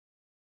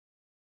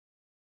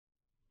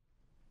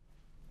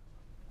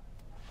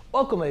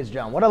Welcome, ladies and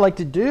gentlemen. What I'd like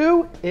to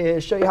do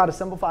is show you how to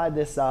simplify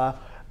this,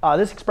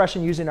 this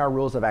expression using our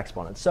rules of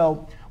exponents.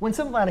 So when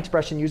simplifying an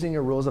expression using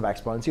your rules of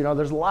exponents, you know,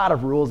 there's a lot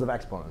of rules of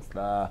exponents.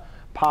 The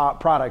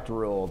product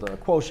rule, the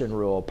quotient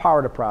rule,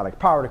 power to product,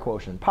 power to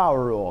quotient,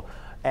 power rule,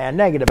 and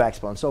negative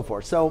exponent, so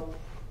forth. So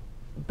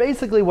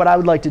basically what I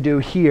would like to do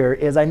here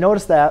is I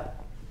notice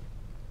that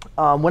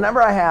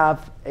whenever I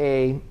have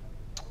an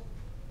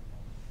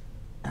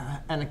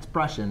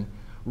expression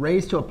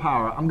raised to a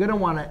power, I'm going to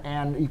want to,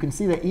 and you can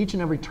see that each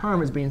and every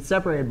term is being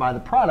separated by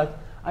the product.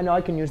 I know I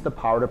can use the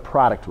power to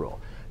product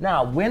rule.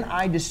 Now, when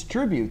I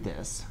distribute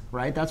this,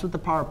 right, that's what the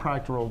power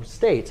product rule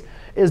states,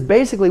 is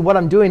basically what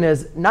I'm doing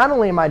is not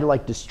only am I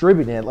like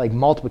distributing it, like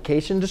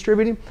multiplication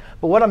distributing,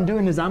 but what I'm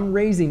doing is I'm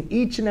raising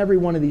each and every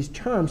one of these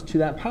terms to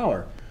that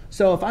power.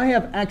 So if I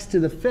have x to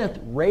the fifth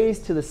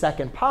raised to the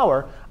second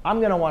power, I'm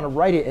going to want to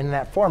write it in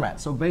that format.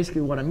 So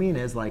basically what I mean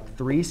is like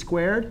 3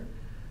 squared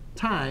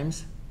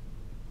times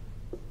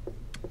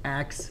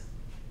x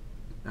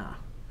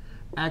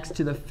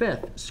to the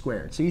fifth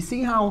squared. So you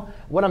see how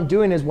what I'm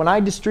doing is when I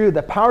distribute,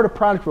 the power to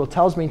product rule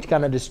tells me to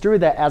kind of distribute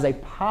that as a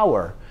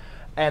power.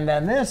 And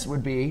then this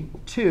would be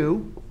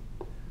 2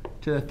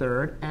 to the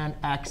third and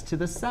x to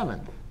the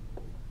seventh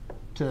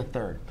to the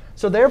third.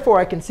 So therefore,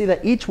 I can see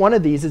that each one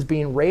of these is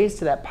being raised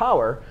to that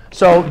power.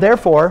 So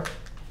therefore,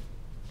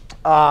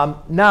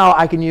 now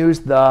I can use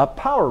the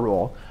power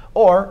rule.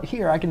 Or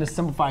here, I can just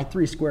simplify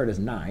 3 squared as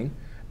 9.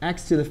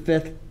 X to the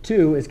fifth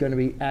 2 is going to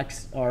be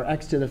x, or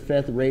x to the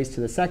fifth raised to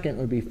the second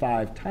would be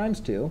 5 times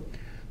 2.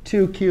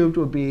 2 cubed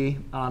would be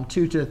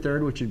 2 to the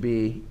third, which would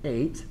be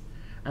 8.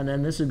 And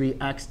then this would be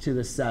x to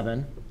the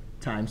 7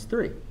 times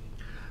 3.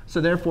 So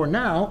therefore,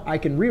 now I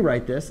can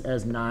rewrite this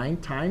as 9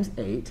 times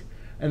 8.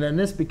 And then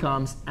this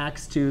becomes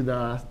x to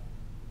the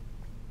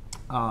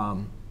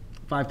 5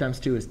 times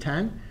 2 is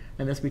 10.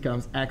 And this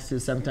becomes x to the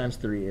 7 times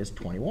 3 is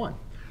 21.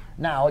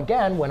 Now,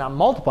 again, when I'm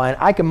multiplying,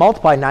 I can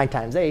multiply 9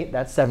 times 8.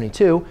 That's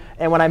 72.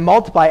 And when I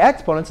multiply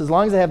exponents, as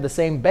long as they have the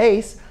same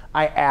base,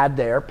 I add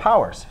their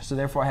powers. So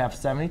therefore, I have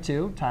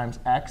 72 times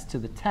x to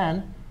the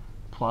 10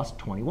 plus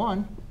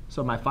 21.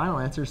 So my final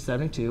answer is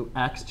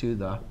 72x to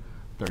the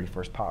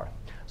 31st power.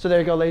 So there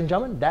you go, ladies and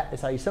gentlemen. That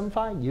is how you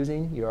simplify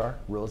using your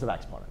rules of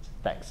exponents.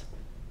 Thanks.